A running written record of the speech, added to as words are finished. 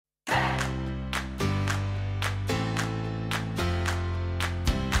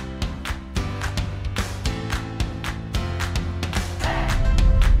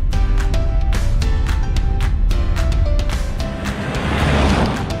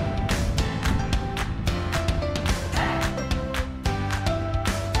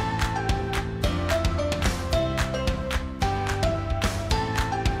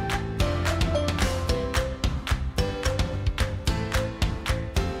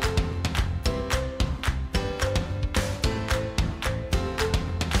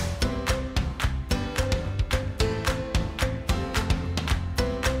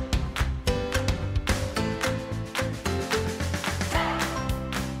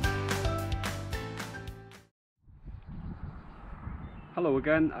Hello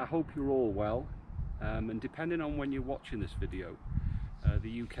again, I hope you're all well, and depending on when you're watching this video,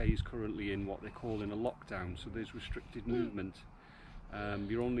 the UK is currently in what they're calling a lockdown, so there's restricted movement.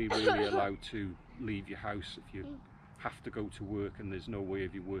 You're only really allowed to leave your house if you have to go to work and there's no way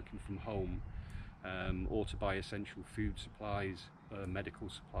of you working from home, or to buy essential food supplies, medical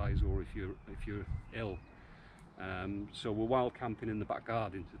supplies, or if you're ill. So we're wild camping in the back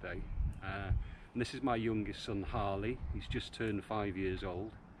garden today. And this is my youngest son, Harley. He's just turned 5 years old.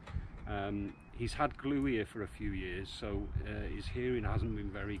 He's had glue ear for a few years, so his hearing hasn't been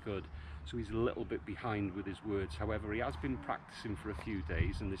very good, so he's a little bit behind with his words. However, he has been practicing for a few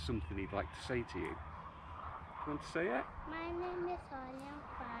days, and there's something he'd like to say to you. Do you want to say it? My name is Harley, I'm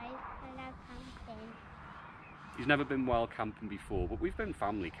 5 and I'm camping. He's never been wild camping before, but we've been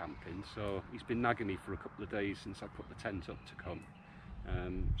family camping, so he's been nagging me for a couple of days since I put the tent up to come.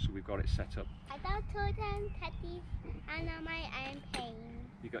 So we've got it set up. I got children, teddies, and on my airplane.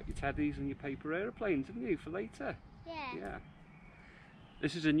 You got your teddies and your paper aeroplanes, haven't you, for later? Yeah.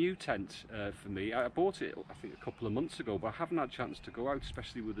 This is a new tent for me. I bought it, I think, a couple of months ago, but I haven't had a chance to go out,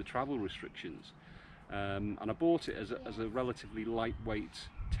 especially with the travel restrictions. And I bought it as a relatively lightweight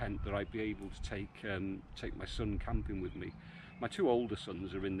tent that I'd be able to take my son camping with me. My two older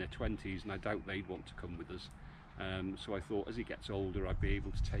sons are in their 20s, and I doubt they'd want to come with us. So I thought as he gets older I'd be able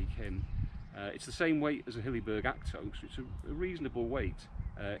to take him. It's the same weight as a Hilleberg Niak, so it's a reasonable weight.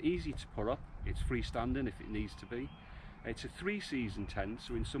 Easy to put up, it's freestanding if it needs to be. It's a 3-season tent,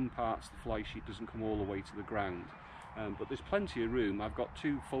 so in some parts the fly sheet doesn't come all the way to the ground. But there's plenty of room. I've got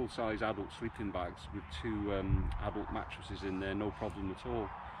 2 full-size adult sleeping bags with 2 adult mattresses in there, no problem at all.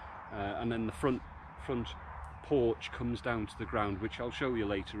 And then the front porch comes down to the ground, which I'll show you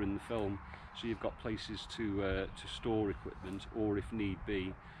later in the film. So you've got places to store equipment, or if need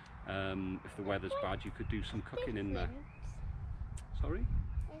be, if the weather's bad, you could do some cooking in there. Sorry?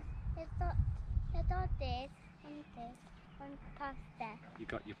 It's not this and pasta. You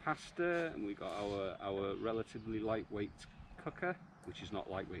got your pasta, and we got our relatively lightweight cooker, which is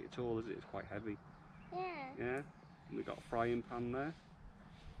not lightweight at all, is it? It's quite heavy. Yeah. Yeah. And we got a frying pan there.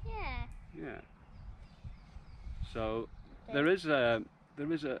 Yeah. Yeah. So there is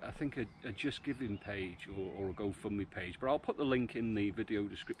I think a Just Giving page or a GoFundMe page, but I'll put the link in the video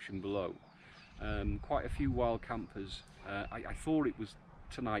description below. Quite a few wild campers. I thought it was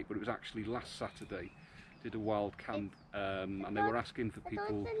tonight, but it was actually last Saturday. Did a wild camp, and they were asking for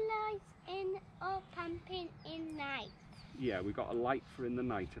people. The lights in or camping in night. Yeah, we got a light for in the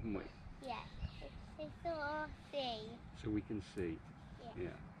night, haven't we? Yeah. It's all see. So we can see. Yeah.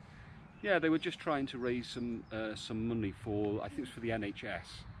 Yeah, they were just trying to raise some money for, I think it was for the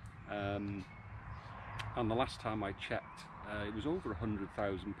NHS, and the last time I checked, it was over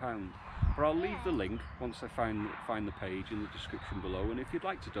 £100,000. But I'll leave the link once I find the page in the description below, and if you'd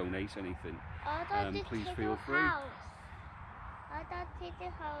like to donate anything, please feel free. I don't see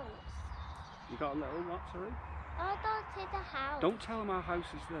the house. You got a little what, sorry? I don't see the house. Don't tell them our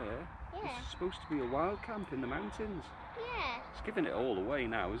house is there. Yeah. This is supposed to be a wild camp in the mountains. Yeah. He's giving it all away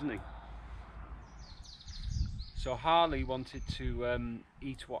now, isn't he? So Harley wanted to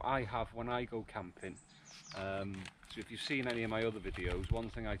eat what I have when I go camping. So if you've seen any of my other videos,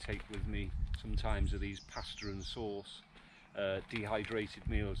 one thing I take with me sometimes are these pasta and sauce dehydrated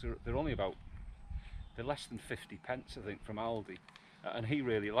meals. They're only they're less than 50 pence, I think, from Aldi, and he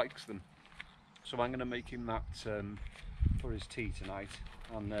really likes them. So I'm going to make him that for his tea tonight,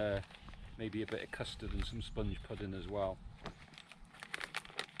 and maybe a bit of custard and some sponge pudding as well.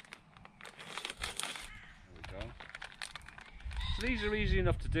 So these are easy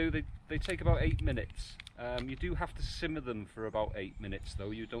enough to do. They take about 8 minutes. You do have to simmer them for about 8 minutes, though.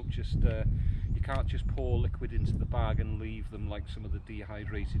 You don't just you can't just pour liquid into the bag and leave them like some of the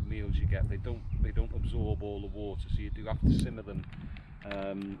dehydrated meals you get. They don't absorb all the water, so you do have to simmer them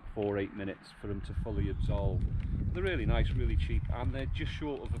for 8 minutes for them to fully absorb. They're really nice, really cheap, and they're just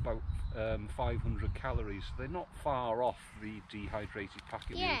short of about 500 calories. They're not far off the dehydrated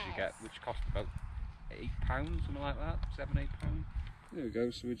packet meals you get, which cost about £8, something like that, £7, £8. There we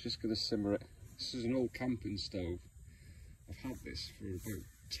go, so we're just going to simmer it. This is an old camping stove. I've had this for about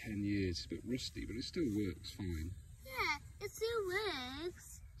 10 years. It's a bit rusty, but it still works fine. Yeah, it still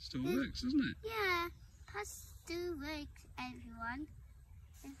works. Still works, doesn't it? Yeah, it still works, everyone.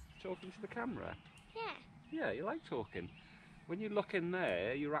 Talking to the camera? Yeah. Yeah, you like talking. When you look in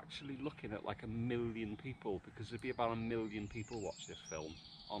there, you're actually looking at like 1 million people, because there'd be about 1 million people watch this film,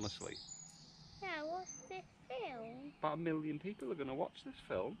 honestly. Yeah, what's this film? About 1 million people are going to watch this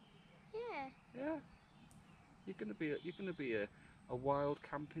film. Yeah. Yeah. You're going to be a wild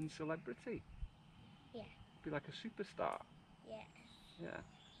camping celebrity. Yeah. Be like a superstar. Yeah. Yeah.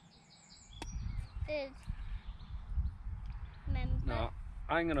 Now,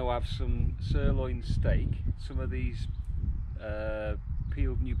 I'm going to have some sirloin steak, some of these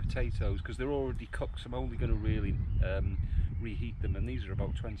peeled new potatoes, because they're already cooked, so I'm only going to really reheat them, and these are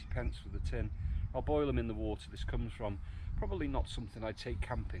about 20 pence for the tin. I'll boil them in the water this comes from. Probably not something I take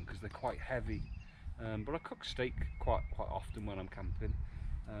camping because they're quite heavy, but I cook steak quite often when I'm camping.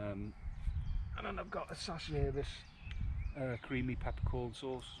 And then I've got a sachet of this creamy peppercorn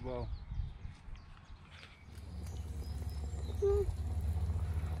sauce as well.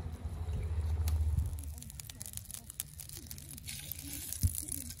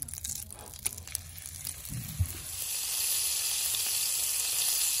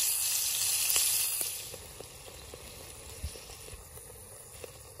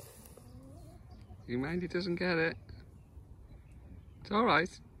 You mind he doesn't get it? It's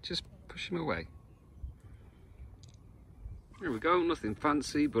alright, just push him away. Here we go, nothing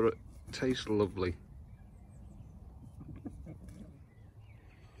fancy, but it tastes lovely.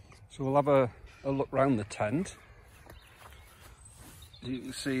 So we'll have a look round the tent. As you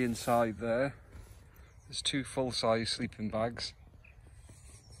can see inside there, there's 2 full-size sleeping bags.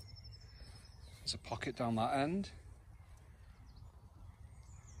 There's a pocket down that end.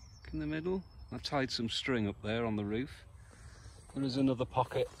 In the middle. I've tied some string up there on the roof. There is another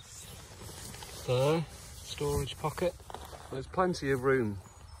pocket there, storage pocket. There's plenty of room.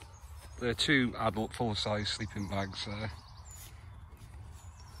 There are 2 adult full-size sleeping bags there.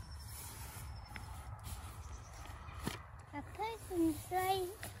 A person right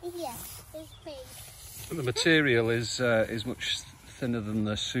here is big. The material is much thinner than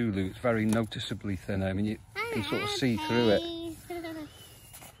the Sulu. It's very noticeably thinner. I mean, you can sort of see through it.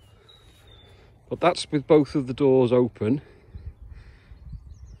 But that's with both of the doors open.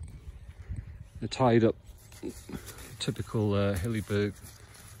 They're tied up, typical Hilleberg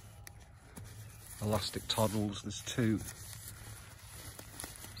elastic toddles. There's 2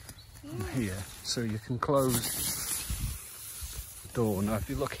 here, so you can close the door. Now if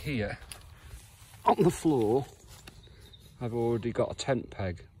you look here, on the floor, I've already got a tent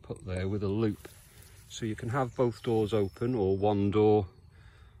peg put there with a loop. So you can have both doors open or one door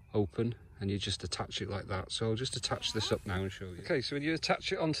open, and you just attach it like that. So I'll just attach this up now and show you. Okay, so when you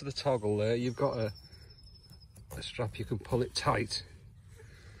attach it onto the toggle there, you've got a strap, you can pull it tight.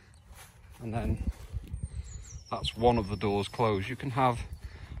 And then that's one of the doors closed. You can have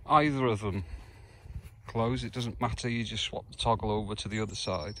either of them closed, it doesn't matter, you just swap the toggle over to the other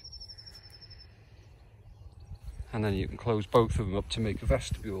side. And then you can close both of them up to make a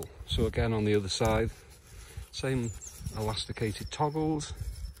vestibule. So again, on the other side, same elasticated toggles.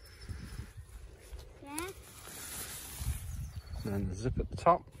 And then the zip at the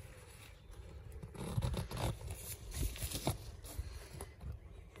top.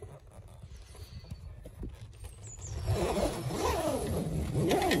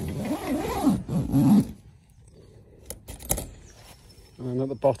 And then at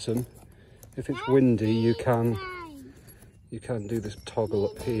the bottom, if it's windy, you can do this toggle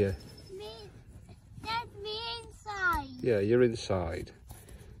up here. That's me inside. Yeah, you're inside.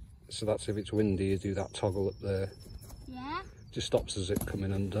 So that's if it's windy, you do that toggle up there. Yeah. Just stops the zip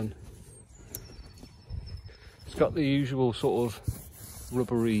coming undone. It's got the usual sort of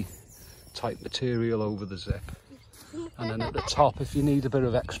rubbery type material over the zip. And then at the top, if you need a bit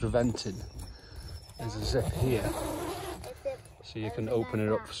of extra venting, there's a zip here. So you can open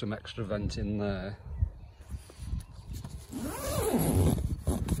it up for some extra venting there.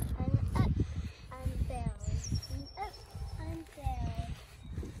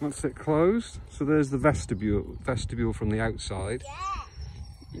 That's it closed. So there's the vestibule from the outside.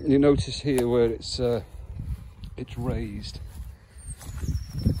 Yeah. You notice here where it's raised.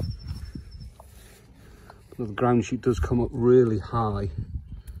 The ground sheet does come up really high.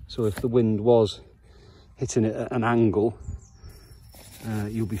 So if the wind was hitting it at an angle,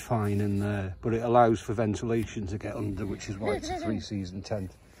 you'll be fine in there. But it allows for ventilation to get under, which is why it's a 3-season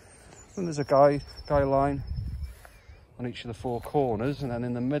tent. And there's a guy line on each of the 4 corners, and then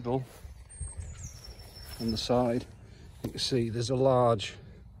in the middle on the side you can see there's a large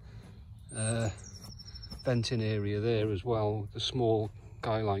venting area there as well, with a small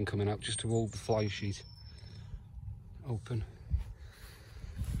guy line coming out just to hold the fly sheet open.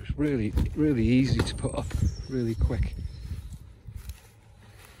 It's really easy to put up, really quick.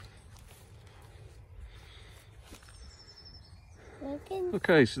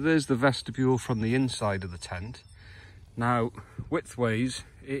 Okay, so there's the vestibule from the inside of the tent. Now, widthways,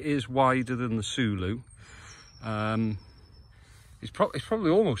 it is wider than the Sulu. It's probably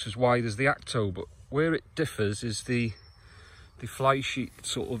almost as wide as the Acto, but where it differs is the the fly sheet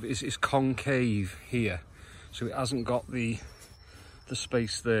sort of is concave here, so it hasn't got the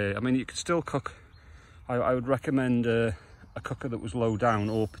space there. I mean, you could still cook. I would recommend a cooker that was low down,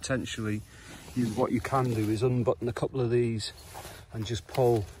 or potentially what you can do is unbutton a couple of these and just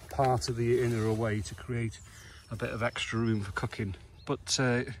pull part of the inner away to create a bit of extra room for cooking. But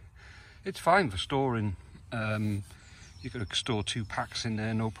it's fine for storing. You could store 2 packs in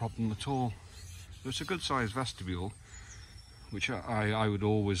there, no problem at all. But it's a good sized vestibule, which I would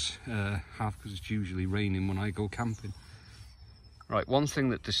always have, because it's usually raining when I go camping. Right, one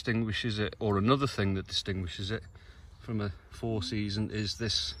thing that distinguishes it, or another thing that distinguishes it from a 4-season, is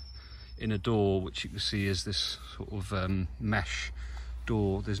this inner door, which you can see is this sort of mesh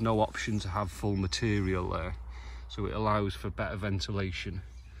door. There's no option to have full material there, so it allows for better ventilation.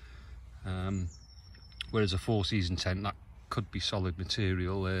 Whereas a 4-season tent, that could be solid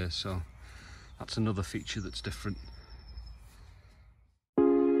material there, so that's another feature that's different.